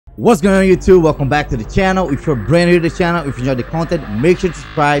What's going on YouTube? Welcome back to the channel. If you're brand new to the channel, if you enjoy the content, make sure to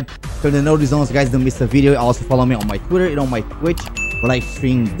subscribe, turn the notifications so you guys don't miss a video. Also follow me on my Twitter and on my Twitch where I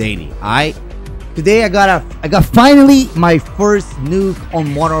stream daily. Alright, today I got finally my first nuke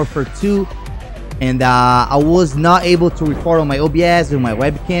on Modern Warfare 2, and I was not able to record on my OBS or my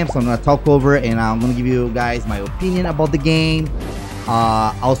webcam, so I'm gonna talk over it and I'm gonna give you guys my opinion about the game,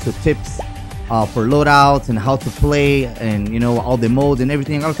 also tips for loadouts and how to play, and you know, all the modes and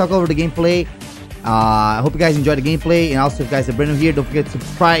everything. I'm gonna talk over the gameplay. I hope you guys enjoy the gameplay, and also if you guys are brand new here, don't forget to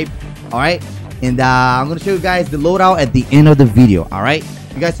subscribe. All right, and I'm gonna show you guys the loadout at the end of the video. All right,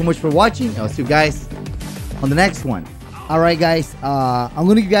 thank you guys so much for watching. I'll see you guys on the next one. All right guys, I'm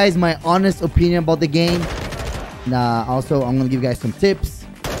gonna give you guys my honest opinion about the game, and also I'm gonna give you guys some tips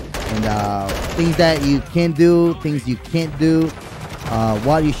and things that you can do, things you can't do,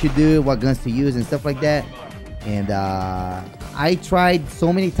 what you should do, what guns to use and stuff like that. And I tried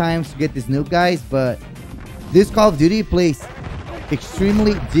so many times to get this nuke, guys, but this Call of Duty plays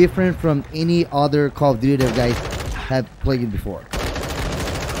extremely different from any other Call of Duty that you guys have played before.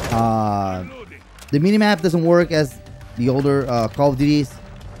 The minimap doesn't work as the older Call of Duties.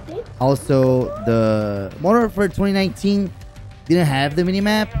 Also, the Modern Warfare 2019 didn't have the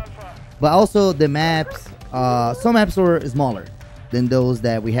minimap, but also the maps, some maps were smaller than those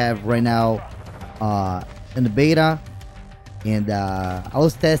that we have right now in the beta. And I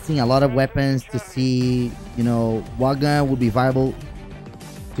was testing a lot of weapons to see, you know, what gun would be viable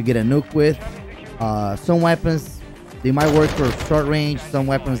to get a nuke with. Some weapons, they might work for short range, some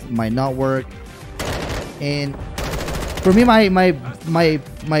weapons might not work. And for me, my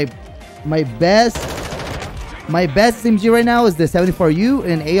best SMG right now is the 74U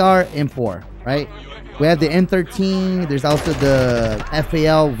and AR M4, right? We have the M13. There's also the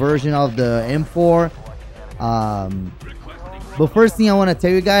FAL version of the M4. But first thing I want to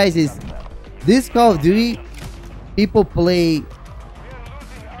tell you guys is this Call of Duty, people play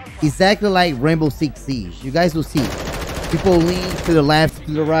exactly like Rainbow Six Siege. You guys will see people lean to the left,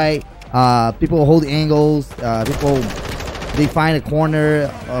 to the right. People hold angles. People, they find a corner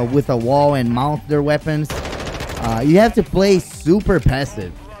with a wall and mount their weapons. You have to play super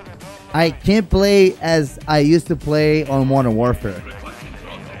passive. I can't play as I used to play on Modern Warfare.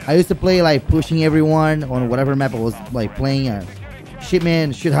 I used to play like pushing everyone on whatever map I was like playing.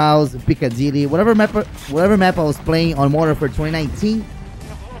 Shipman, Shoot House, Piccadilly, whatever map I was playing on Modern Warfare 2019.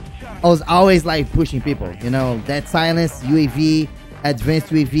 I was always like pushing people. You know, that silence, UAV, advanced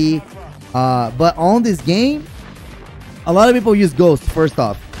UAV. But on this game, a lot of people use Ghost. First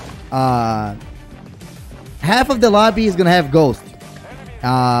off, half of the lobby is gonna have Ghost.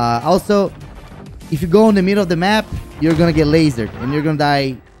 Also, if you go in the middle of the map, you're gonna get lasered and you're gonna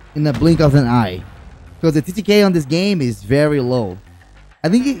die in the blink of an eye, because the TTK on this game is very low. I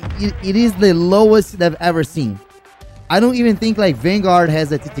think it is the lowest that I've ever seen. I don't even think like Vanguard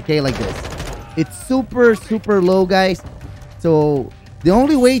has a TTK like this. It's super low, guys. So the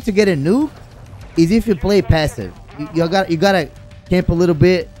only way to get a nuke is if you play passive. You gotta camp a little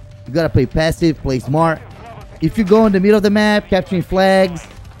bit. You gotta play passive, play smart. If you go in the middle of the map, capturing flags,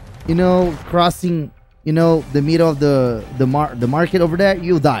 you know, crossing, you know, the middle of the market over there,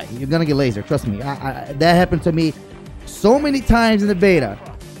 you'll die. You're gonna get laser. Trust me. That happened to me so many times in the beta.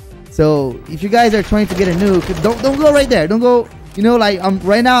 So if you guys are trying to get a nuke, don't go right there. Don't go. You know, like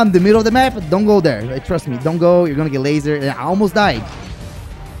right now I'm in the middle of the map. Don't go there. Like, trust me. Don't go. You're gonna get laser. And I almost died.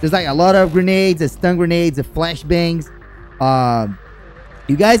 There's like a lot of grenades, stun grenades, flashbangs.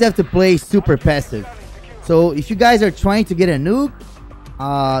 You guys have to play super passive. So if you guys are trying to get a nuke,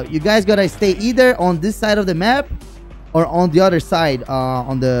 you guys gotta stay either on this side of the map or on the other side,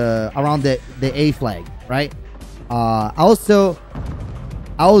 on the around the A flag, right? Also,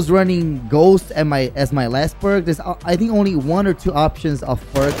 I was running Ghost as my last perk. There's I think only 1 or 2 options of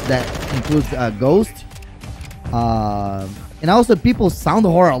perks that includes Ghost. And also, people sound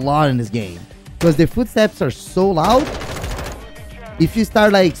horror a lot in this game because the footsteps are so loud. If you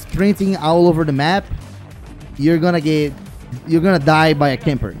start like sprinting all over the map, you're gonna die by a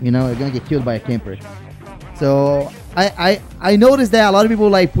camper. You know, you're gonna get killed by a camper. So I noticed that a lot of people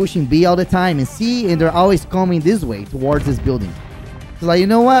like pushing B all the time and C, and they're always coming this way towards this building. So like, you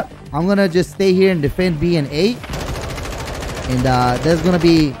know what, I'm gonna just stay here and defend B and A, and that's gonna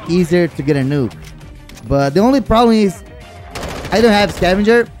be easier to get a nuke. But the only problem is I don't have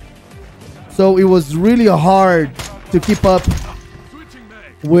scavenger, so it was really hard to keep up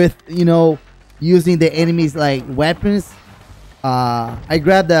with, you know, using the enemies like weapons. I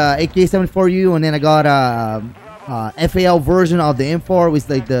grabbed the AK-74U, and then I got a FAL version of the M4 with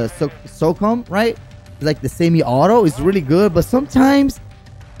like the SOCOM, right? Like the semi-auto is really good, but sometimes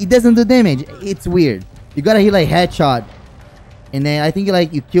it doesn't do damage. It's weird. You gotta hit like headshot, and then I think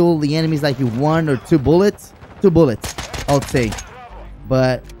like you kill the enemies like with 1 or 2 bullets. 2 bullets, I would say.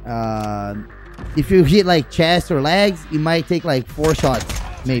 But if you hit like chest or legs, it might take like 4 shots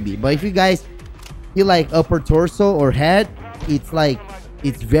maybe. But if you guys hit like upper torso or head, it's like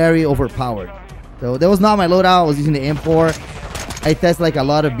it's very overpowered. So that was not my loadout. I was using the M4. I tested like a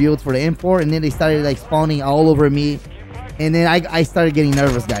lot of builds for the M4, and then they started like spawning all over me, and then I started getting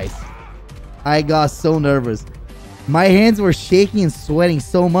nervous, guys. I got so nervous. My hands were shaking and sweating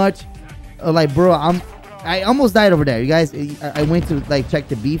so much. Like, bro, I almost died over there, you guys. I went to like check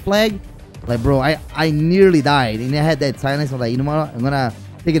the B flag. Like, bro, I nearly died, and I had that silence. I'm like, you know what? I'm gonna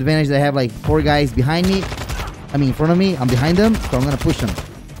take advantage that I have like 4 guys behind me. I mean, in front of me. I'm behind them, so I'm gonna push them.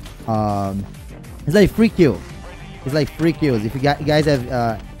 It's like free kill. It's like free kills. If you guys have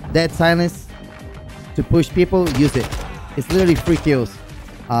that silence to push people, use it. It's literally free kills.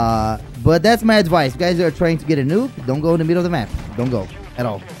 But that's my advice. If you guys are trying to get a nuke, don't go in the middle of the map. Don't go at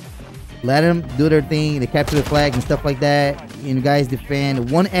all. Let them do their thing. They capture the flag and stuff like that. And you guys defend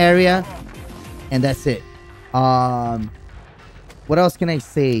one area, and that's it. What else can I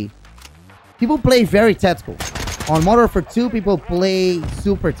say? People play very tactical. On Modern Warfare 2, people play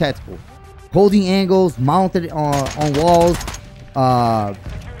super tactical. Holding angles, mounted on walls.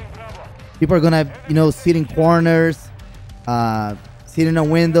 People are gonna, you know, sit in corners, sit in a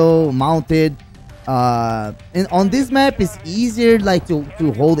window, mounted. And on this map, it's easier like to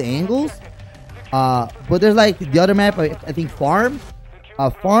hold angles. But there's like the other map, I think Farm.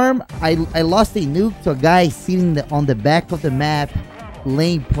 Farm, I lost a nuke to a guy sitting on the back of the map,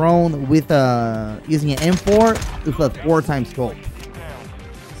 laying prone with using an M4 with a 4x scope.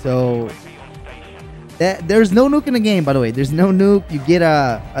 So there's no nuke in the game, by the way. There's no nuke. You get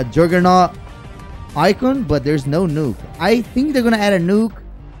a Juggernaut icon, but there's no nuke. I think they're gonna add a nuke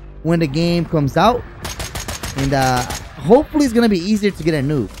when the game comes out, and hopefully it's gonna be easier to get a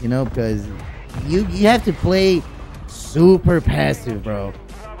nuke, you know, because you have to play super passive, bro.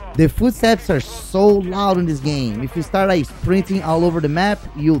 The footsteps are so loud in this game. If you start like sprinting all over the map,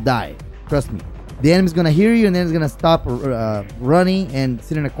 you'll die. Trust me. The enemy's gonna hear you, and then it's gonna stop running and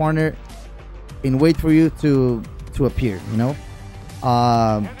sit in a corner and wait for you to appear, you know.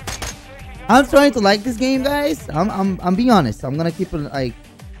 I'm trying to like this game, guys. I'm being honest. I'm gonna keep it like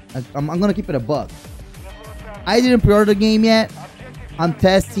I'm gonna keep it a buck. I didn't pre-order the game yet. I'm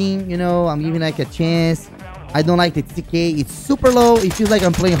testing, you know. I'm giving like a chance. I don't like the TTK. It's super low. It feels like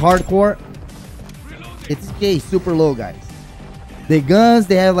I'm playing hardcore. The TTK is super low, guys. The guns,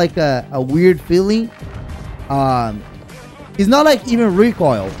 they have like a weird feeling. It's not like even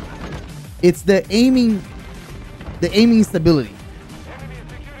recoil. It's the aiming stability.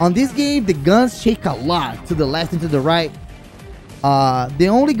 On this game, the guns shake a lot to the left and to the right. The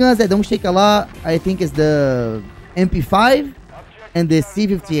only guns that don't shake a lot, I think, is the MP5 and the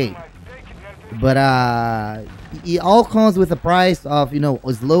C58. But it all comes with a price of, you know,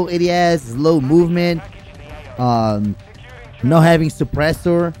 slow ADS, slow movement, not having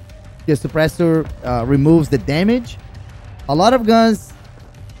suppressor. The suppressor removes the damage. A lot of guns,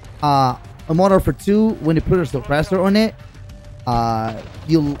 on Modern Warfare 2, when you put a suppressor on it,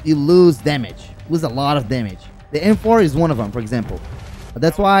 you lose damage. Lose a lot of damage. The M4 is one of them, for example.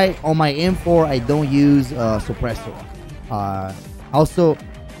 That's why on my M4 I don't use suppressor. Also,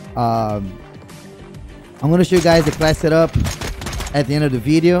 I'm gonna show you guys the class setup at the end of the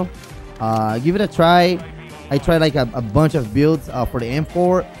video. Give it a try. I tried like a bunch of builds for the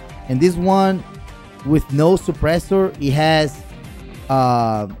M4, and this one with no suppressor, it has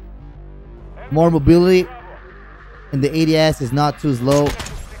more mobility, and the ADS is not too slow.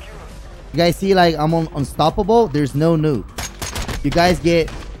 You guys see, like, I'm unstoppable. There's no nuke. You guys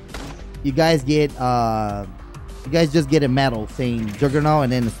just get a medal saying Juggernaut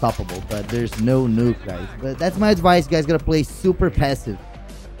and then unstoppable, but there's no nuke, guys. But that's my advice. You guys gotta play super passive.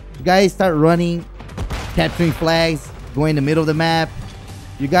 You guys start running, capturing flags, going in the middle of the map,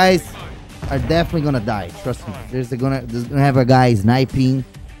 you guys are definitely gonna die. Trust me. There's gonna have a guy sniping,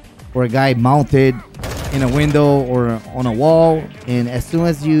 or a guy mounted in a window or on a wall, and as soon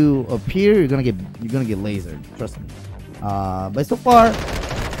as you appear, you're gonna get lasered. Trust me. But so far,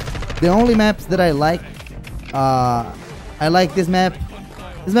 the only maps that I like this map.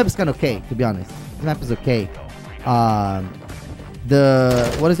 This map is kind of okay, to be honest. This map is okay.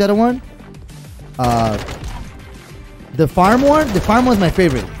 What is the other one? The farm one. The farm was my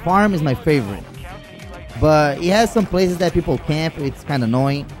favorite. Farm is my favorite. But it has some places that people camp. It's kind of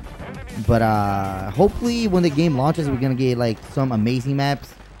annoying. But hopefully when the game launches, we're gonna get like some amazing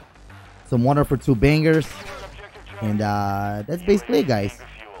maps, some Modern Warfare 2 bangers, and that's basically it, guys.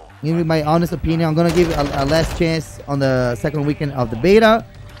 Give me my honest opinion. I'm gonna give it a last chance on the second weekend of the beta,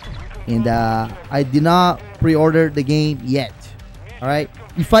 and I did not pre-order the game yet. All right.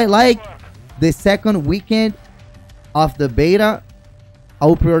 If I like the second weekend of the beta, I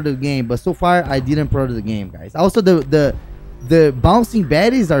will pre-order the game. But so far, I didn't pre-order the game, guys. Also, the bouncing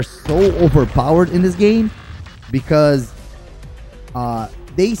baddies are so overpowered in this game because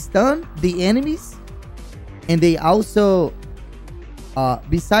they stun the enemies, and they also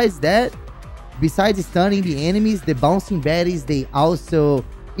besides stunning the enemies, the bouncing baddies, they also,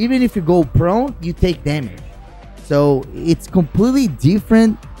 even if you go prone, you take damage. So it's completely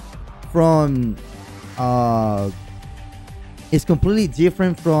different from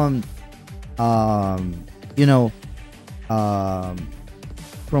you know, from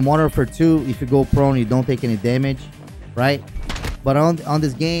Modern Warfare 2. If you go prone, you don't take any damage, right? But on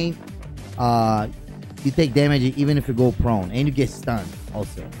this game, you take damage even if you go prone, and you get stunned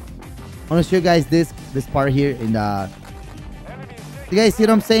also. I want to show you guys this part here, and you guys see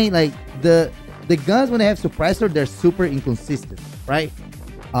what I'm saying? Like the guns, when they have suppressor, they're super inconsistent, right?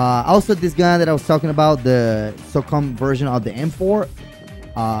 Also, this gun that I was talking about, the SOCOM version of the M4,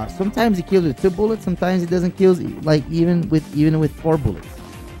 sometimes it kills with 2 bullets, sometimes it doesn't kill, like even with 4 bullets.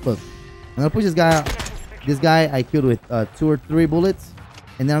 Look, I'm gonna push this guy out. This guy I killed with 2 or 3 bullets,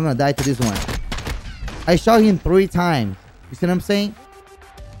 and then I'm gonna die to this one. I shot him 3 times. You see what I'm saying?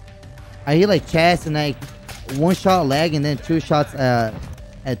 I hit like chest, and like 1 shot leg, and then 2 shots at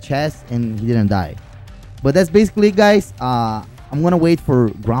chest, and he didn't die. But that's basically it, guys. I'm gonna wait for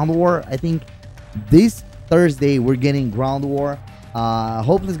Ground War. I think this Thursday we're getting Ground War.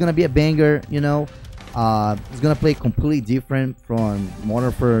 Hopefully it's gonna be a banger. You know, it's gonna play completely different from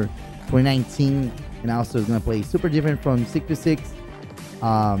Modern Warfare 2019, and also it's gonna play super different from 6v6.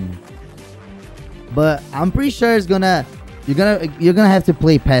 But I'm pretty sure it's gonna you're gonna have to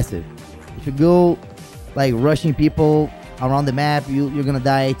play passive. If you go like rushing people around the map, you're gonna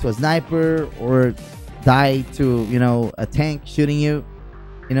die to a sniper or die to, you know, a tank shooting you.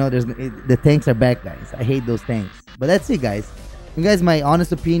 You know, the tanks are bad, guys. I hate those tanks. But that's it, guys. You guys, my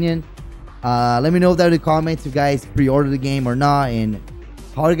honest opinion. Let me know down in the comments if you guys pre-order the game or not, and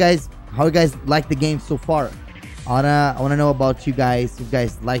how you guys like the game so far. I wanna know about you guys, if you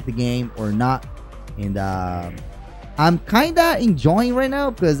guys like the game or not. And I'm kinda enjoying right now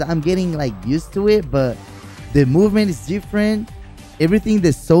because I'm getting like used to it, but the movement is different. Everything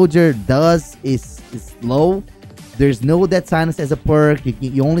the soldier does is slow. There's no dead silence as a perk.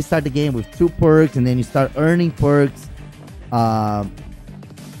 You only start the game with 2 perks, and then you start earning perks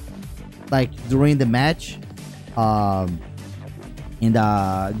like during the match. And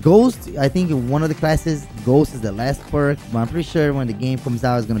Ghost, I think in one of the classes, Ghost is the last perk, but I'm pretty sure when the game comes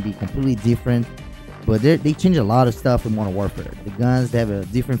out it's gonna be completely different. But they change a lot of stuff in Modern Warfare. The guns, they have a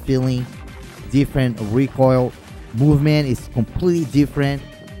different feeling, different recoil. Movement is completely different.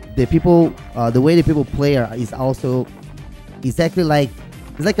 The people, the way the people play is also exactly like,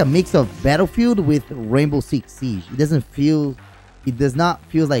 it's like a mix of Battlefield with Rainbow Six Siege. It does not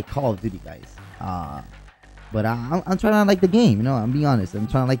feel like Call of Duty, guys. But I'm trying to like the game. You know, I'm being honest. I'm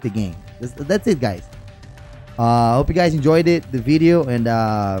trying to like the game. That's it, guys. Hope you guys enjoyed the video, and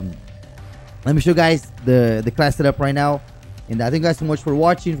let me show you guys the class setup right now. And thank you guys so much for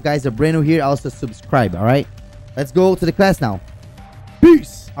watching. If you guys are brand new here, also subscribe. All right, let's go to the class now.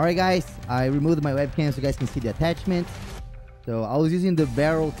 Peace. All right, guys, I removed my webcam so you guys can see the attachments. So I was using the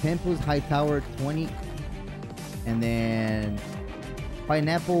barrel Tempus High Tower 20, and then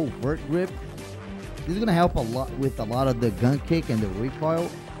Pineapple Vert Grip. This is gonna help a lot with a lot of the gun kick and the recoil,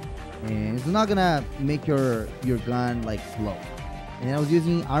 and it's not gonna make your gun like slow. And I was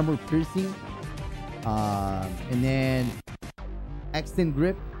using Armor Piercing, and then Extend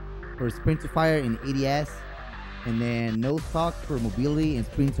Grip for sprint to fire in ADS, and then No Stock for mobility and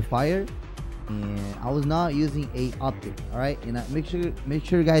sprint to fire. And I was not using a optic. All right, and make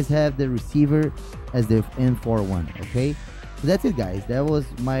sure you guys have the receiver as the M41. Okay, so that's it, guys. That was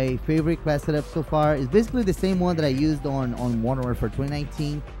my favorite class setup so far. It's basically the same one that I used on Modern Warfare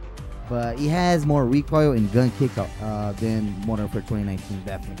 2019, but it has more recoil and gun kick than Modern Warfare 2019,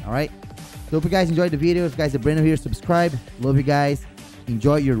 definitely. All right, so hope you guys enjoyed the video. If you guys are brand new here, subscribe. Love you guys.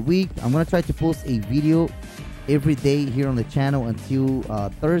 Enjoy your week. I'm gonna try to post a video every day here on the channel until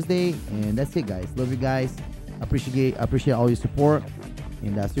Thursday, and that's it, guys. Love you guys. Appreciate all your support,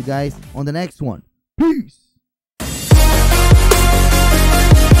 and see you guys on the next one. Peace.